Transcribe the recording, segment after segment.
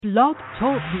Blog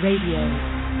Talk Radio.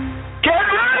 Get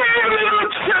ready, little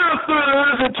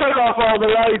children, and turn off all the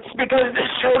lights because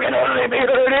this show can only be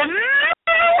heard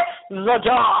in the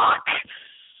dark.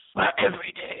 Where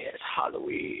every day is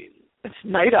Halloween. It's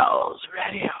Night Owls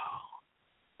Radio.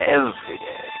 Every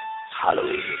day is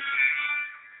Halloween.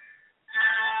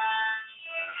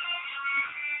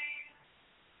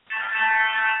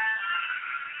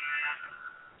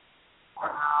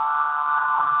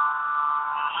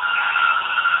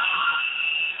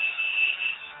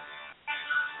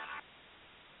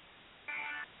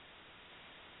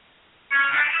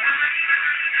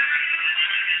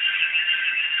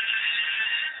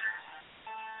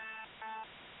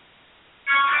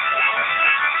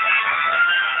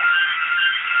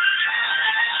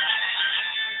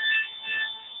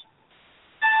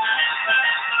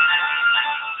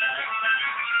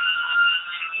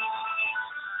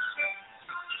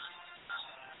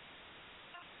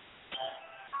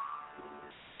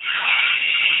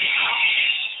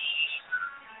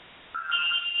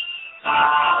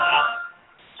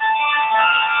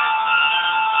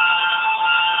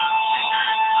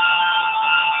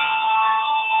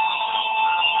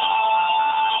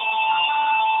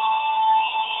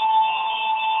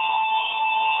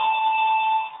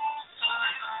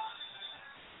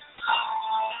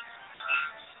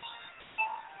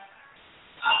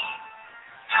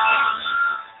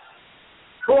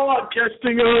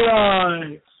 Broadcasting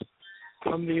alive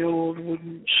from the old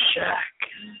wooden shack.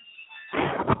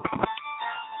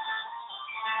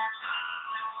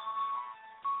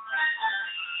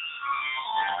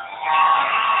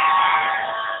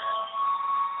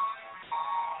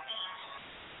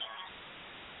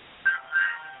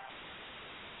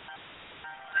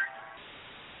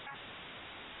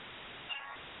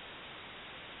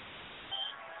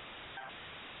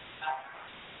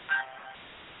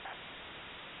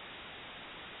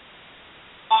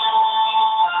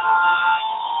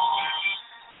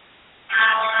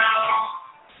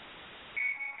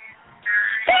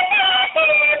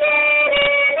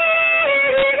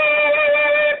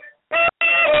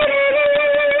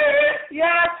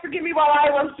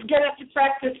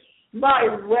 My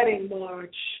wedding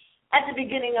march at the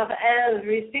beginning of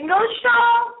every single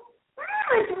show.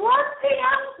 It's 1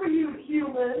 p.m. for you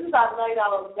humans on Night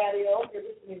Owl Radio. You're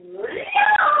listening live.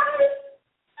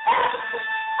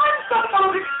 I'm so full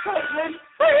of excitement.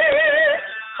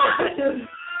 I'm just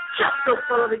so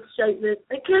full of excitement.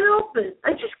 I can't help it.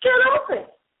 I just can't help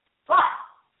it. But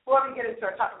before we get into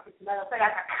our topic for tonight, I think I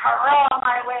can crawl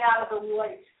my way out of the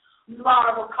white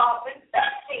marble coffin,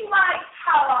 facing my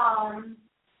talons.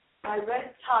 My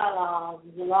red talons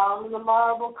along the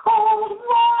marble cold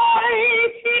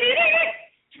white.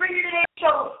 To bring you today's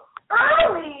show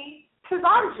early, because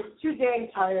I'm just too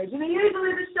dang tired. You know,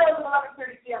 usually the show is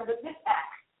 11:30 p.m., but this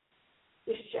act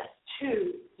is just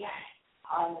too dang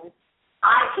tired.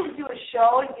 I can do a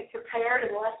show and get prepared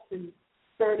in less than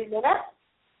 30 minutes.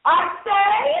 I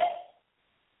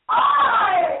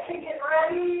can get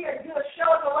ready and do a show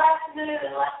at the last minute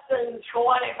in less than 25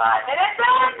 minutes.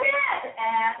 And I did.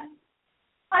 And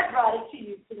I brought it to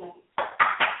you today.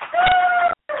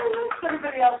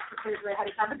 Everybody else prepares way ahead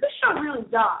of time. But this show really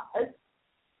does.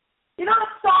 You know, the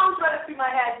songs running through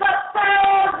my head. The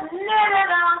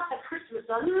Christmas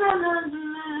song. Is it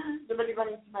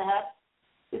running through my head?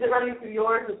 Is it running through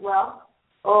yours as well?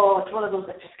 Oh, it's one of those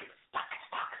that just gets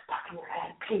stuck in your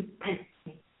head. Pink, pink,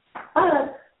 pink.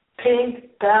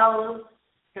 Pink bells,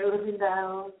 golden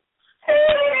bells.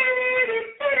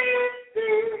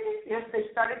 Yes, they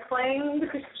started playing the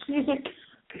Christmas music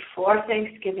before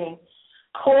Thanksgiving.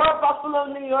 Core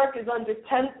Buffalo, New York is under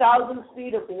 10,000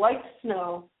 feet of white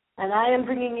snow, and I am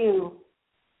bringing you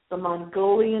the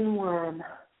Mongolian worm,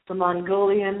 the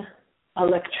Mongolian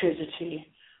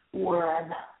electricity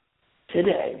worm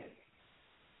today.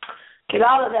 Get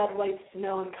out of that white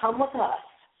snow and come with us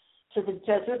to the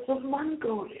deserts of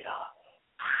Mongolia.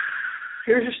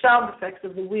 Here's your sound effects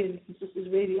of the wind, since this is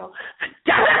radio. The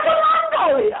deserts of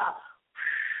Mongolia!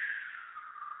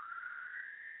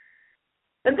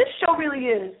 And this show really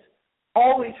is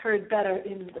always heard better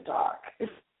in the dark. It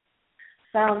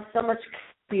sounds so much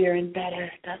clearer and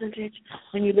better, doesn't it,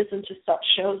 when you listen to such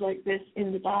shows like this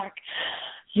in the dark.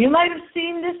 You might have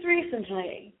seen this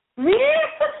recently,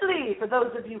 for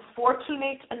those of you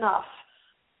fortunate enough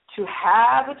to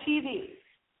have a TV.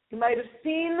 You might have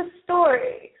seen the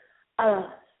story of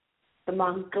the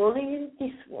Mongolian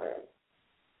eastworm,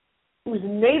 whose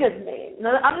native name,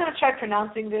 now I'm going to try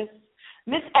pronouncing this,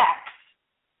 Miss X,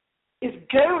 is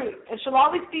Gobi, and she'll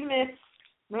always be Miss,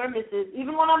 nor Mrs.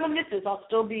 Even when I'm a Mrs., I'll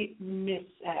still be Miss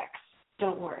X.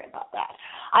 Don't worry about that.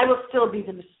 I will still be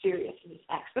the mysterious Miss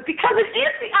X. But because it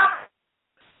is the hour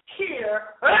here,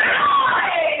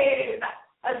 live,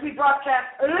 as we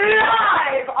broadcast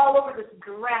live all over this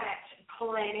granite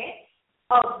planet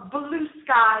of blue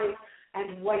skies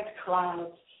and white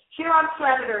clouds. Here on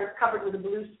planet Earth, covered with a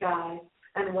blue sky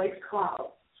and white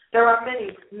clouds, there are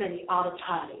many, many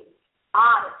oddities.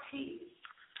 Oddities.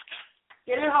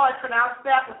 You know how I pronounce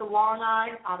that with the long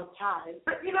I? Oddities.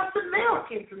 But, you know, some mail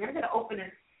came from me. I'm going to open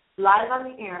it live on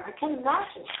the air. I can't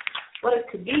imagine what it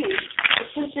could be. But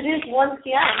since it is 1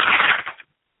 p.m.,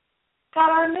 got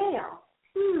our mail.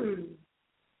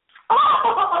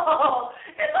 Oh,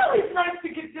 it's always nice to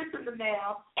get this in the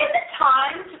mail. Is it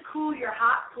time to cool your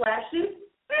hot flashes?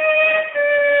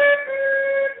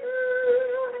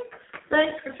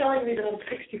 Thanks for telling me that I'm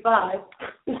 65.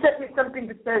 You sent me something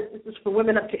that says this is for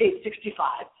women up to age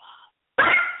 65.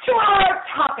 Back to our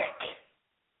topic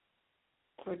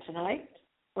for tonight,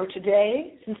 or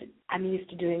today, since I'm used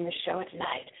to doing this show at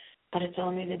night, but it's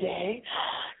only the day.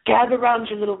 Gather around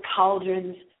your little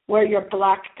cauldrons, wear your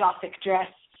black gothic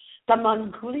dress. The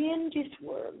Mongolian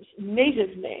worms,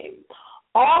 native name,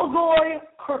 Algoy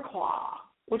Kurkwa,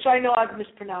 which I know I've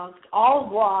mispronounced,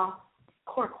 Algoy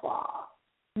Kurkwa,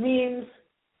 means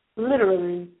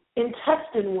literally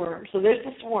intestine worm. So there's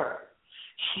this worm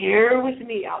here with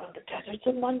me out in the deserts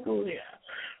of Mongolia.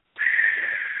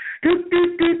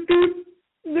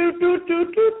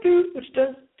 Which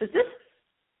does this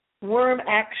worm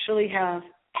actually have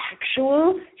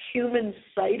actual human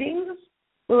sightings?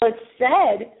 Well, it's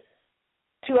said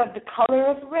to have the color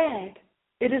of red.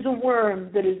 It is a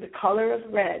worm that is the color of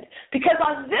red. Because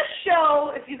on this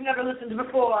show, if you've never listened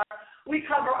before, we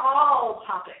cover all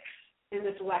topics in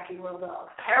this wacky world of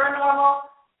paranormal,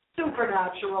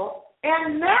 supernatural,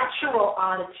 and natural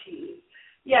oddities.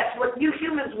 Yes, what you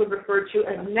humans would refer to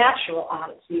as natural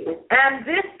oddities. And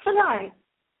this tonight,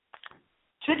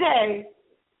 today,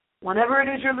 whenever it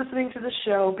is you're listening to the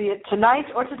show, be it tonight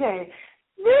or today,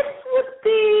 this would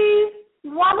be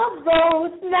one of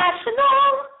those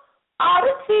national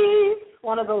oddities,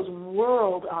 one of those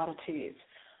world oddities.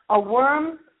 A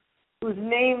worm whose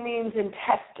name means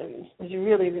intestines is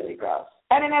really, really gross.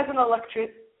 And it has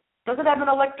does it have an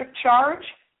electric charge?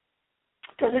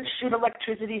 Does it shoot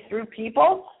electricity through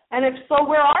people? And if so,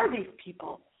 where are these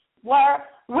people? Where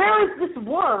is this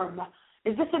worm?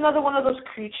 Is this another one of those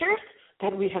creatures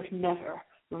that we have never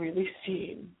really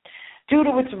seen? Due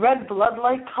to its red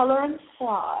blood-like color and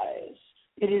size,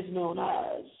 it is known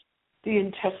as the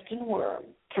intestine worm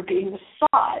for being the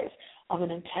size of an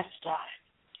intestine.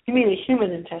 You mean a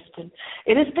human intestine?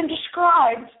 It has been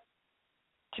described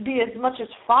to be as much as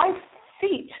 5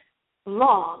 feet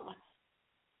long.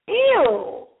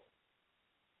 Ew!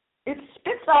 It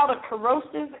spits out a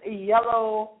corrosive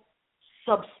yellow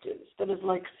substance that is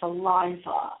like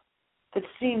saliva that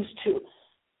seems to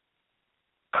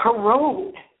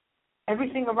corrode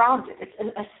everything around it. It's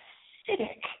an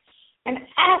acidic, an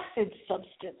acid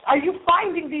substance. Are you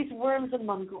finding these worms in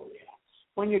Mongolia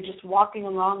when you're just walking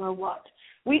along or what?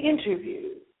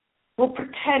 We'll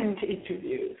pretend to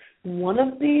interview one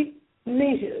of the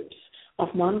natives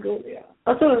of Mongolia.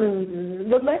 Also,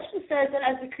 the legend says that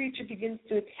as the creature begins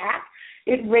to attack,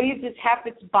 it raises half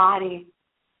its body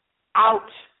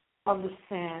out of the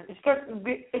sand. It starts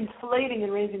inflating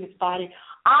and raising its body.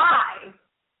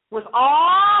 With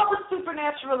all the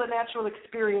supernatural and natural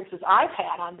experiences I've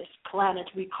had on this planet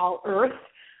we call Earth,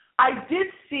 I did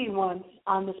see once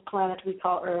on this planet we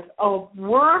call Earth a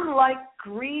worm-like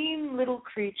green little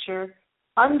creature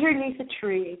underneath a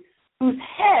tree whose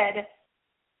head,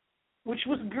 which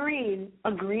was green,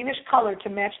 a greenish color to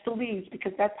match the leaves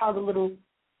because that's how the little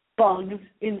bugs,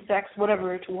 insects,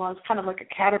 whatever it was, kind of like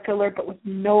a caterpillar but with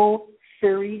no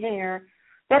furry hair,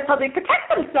 that's how they protect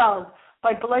themselves,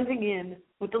 by blending in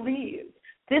with the leaves.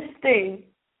 This thing,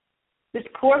 this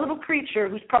poor little creature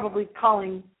who's probably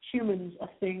calling humans a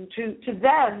thing, to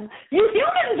them, you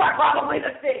humans are probably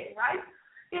the thing, right?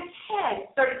 Its head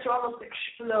started to almost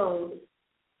explode.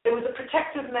 It was a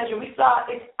protective measure. We saw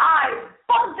its eyes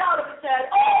bugged out of its head.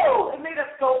 Oh! It made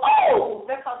us go, oh!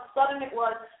 That's how sudden it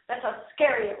was. That's how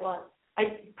scary it was.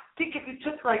 I think if you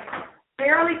took,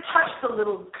 barely touched the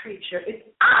little creature, its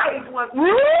eyes went,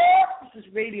 this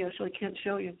is radio, so I can't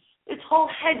show you. Its whole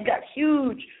head got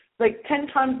huge, 10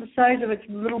 times the size of its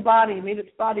little body, made its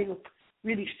body look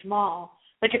really small.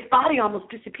 Its body almost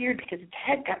disappeared because its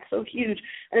head got so huge,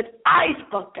 and its eyes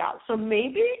bugged out. So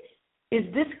maybe is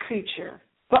this creature,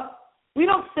 but we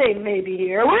don't say maybe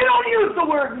here. We don't use the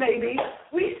word maybe.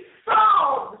 We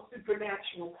solve the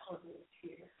supernatural puzzles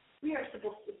here. We are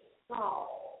supposed to solve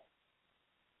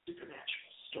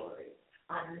supernatural stories.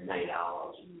 on Night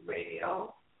Owls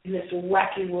Radio in this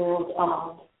wacky world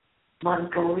of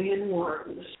Mongolian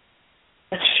worms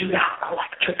that shoot out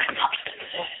electric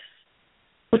substances.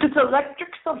 With its electric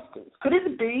substance, could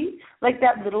it be like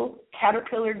that little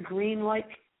caterpillar green-like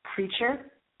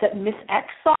creature that Miss X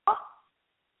saw?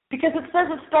 Because it says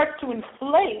it starts to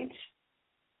inflate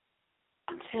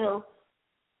until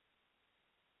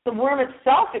the worm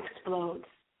itself explodes.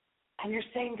 And you're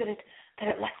saying that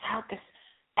it lets out this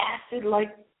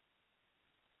acid-like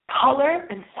color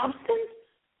and substance?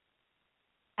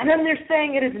 And then they're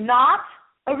saying it is not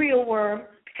a real worm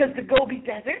because the Gobi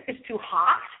Desert is too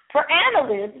hot for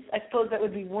annelids, I suppose that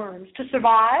would be worms, to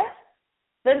survive.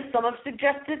 Then some have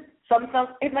suggested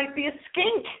it might be a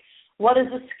skink. What is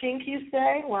a skink, you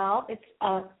say? Well, it's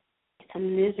a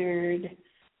lizard.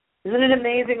 Isn't it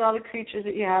amazing all the creatures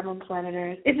that you have on planet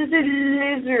Earth? It is a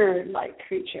lizard-like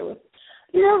creature with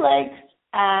legs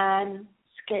and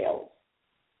scales,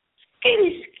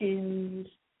 scaly skins.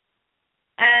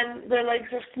 And their legs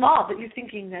are small, but you're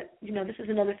thinking that, this is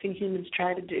another thing humans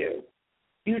try to do.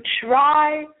 You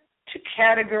try to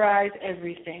categorize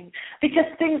everything because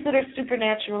things that are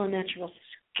supernatural and natural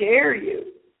scare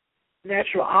you.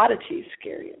 Natural oddities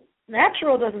scare you.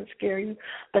 Natural doesn't scare you,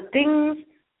 but things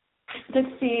that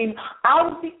seem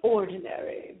out of the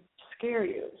ordinary scare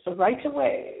you. So right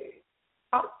away,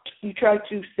 out, you try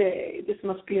to say, this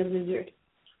must be a lizard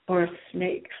or a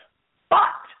snake. But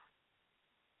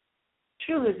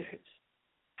true lizards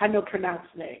have no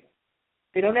pronounced name.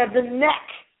 They don't have the neck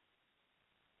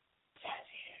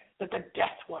that the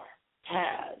death worm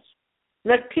has.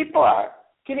 That people are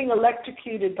getting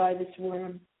electrocuted by this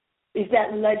worm. Is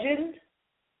that legend?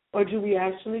 Or do we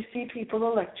actually see people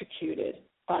electrocuted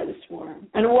by this worm?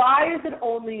 And why is it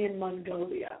only in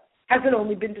Mongolia? Has it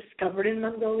only been discovered in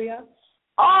Mongolia?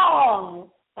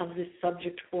 All of this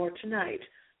subject for tonight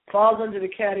falls under the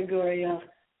category of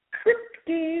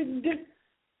cryptid.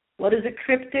 What is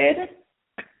a cryptid?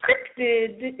 A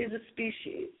cryptid is a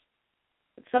species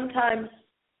that sometimes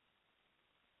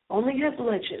only has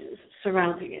legends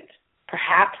surrounding it.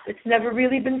 Perhaps it's never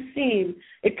really been seen.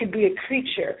 It could be a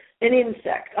creature, an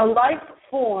insect, a life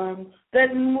form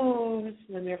that moves,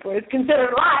 and therefore it's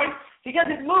considered life because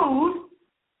it moves,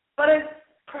 but it's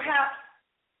perhaps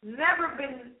never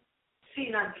been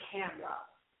seen on camera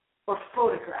or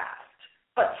photographed.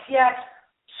 But yet,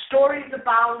 stories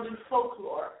abound in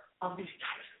folklore of these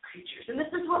types of creatures. And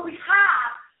this is what we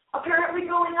have apparently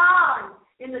going on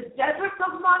in the deserts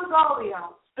of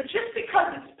Mongolia. But just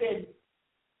because it's been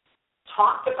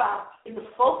talked about in the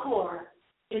folklore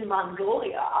in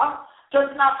Mongolia does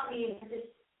not mean that this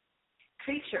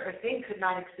creature or thing could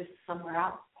not exist somewhere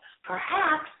else.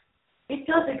 Perhaps it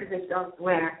does exist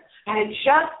elsewhere, and it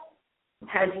just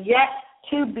has yet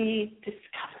to be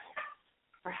discovered.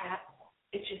 Perhaps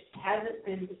it just hasn't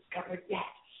been discovered yet.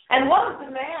 And what is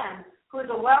the man who is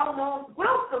one of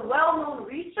the well-known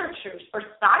researchers or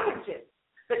scientists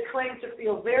that claim to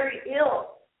feel very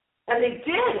ill? And they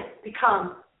did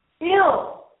become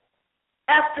ill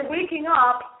after waking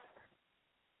up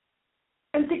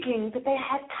and thinking that they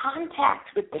had contact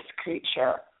with this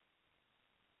creature.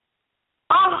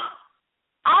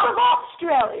 Out of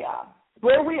Australia,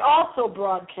 where we also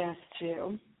broadcast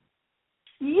to.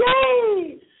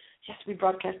 Yay! Yes, we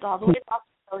broadcast all the way to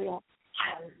Australia.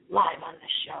 I'm live on the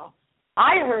show.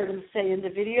 I heard him say in the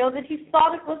video that he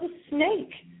thought it was a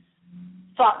snake,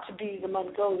 thought to be the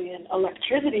Mongolian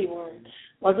electricity worm.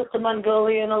 Was it the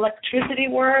Mongolian electricity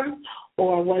worm,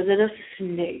 or was it a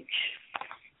snake?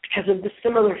 Because of the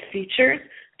similar features,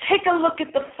 take a look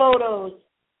at the photos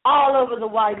all over the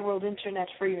wide world internet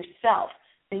for yourself,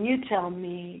 and you tell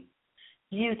me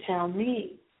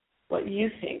what you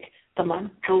think the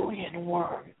Mongolian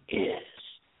worm is.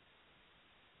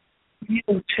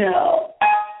 You tell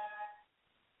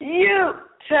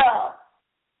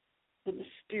the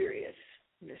mysterious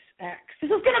Miss X. This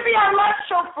is going to be our live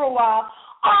show for a while.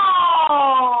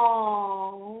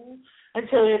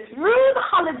 Until you're through the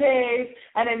holidays,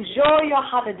 and enjoy your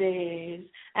holidays.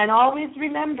 And always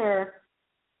remember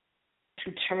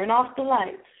to turn off the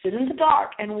lights, sit in the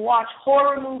dark, and watch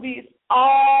horror movies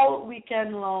all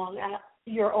weekend long. And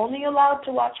you're only allowed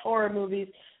to watch horror movies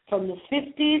from the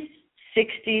 50s,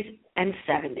 60s, and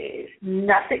 70s.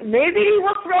 Nothing. Maybe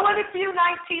we'll throw in a few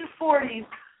 1940s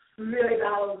really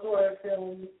bad horror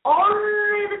films.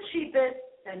 Only the cheapest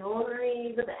and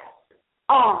only the best.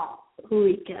 All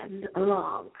weekend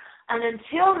long. And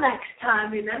until next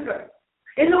time, remember,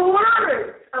 in the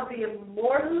words of the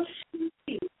immortal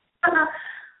She,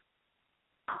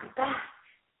 I'll be back.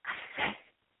 I said,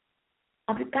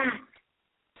 I'll be back.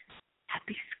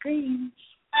 Happy screams.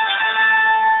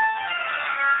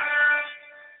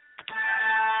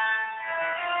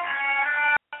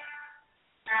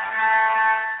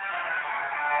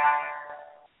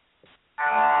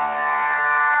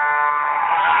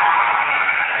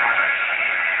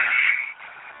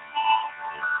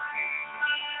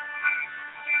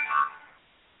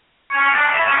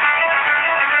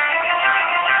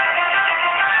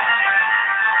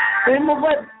 from a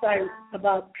website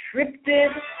about cryptid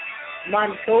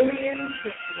Mongolian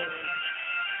history.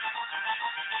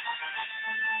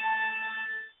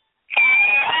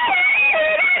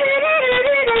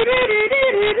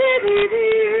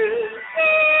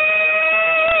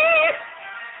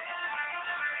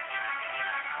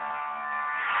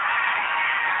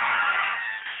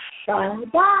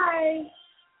 Bye-bye.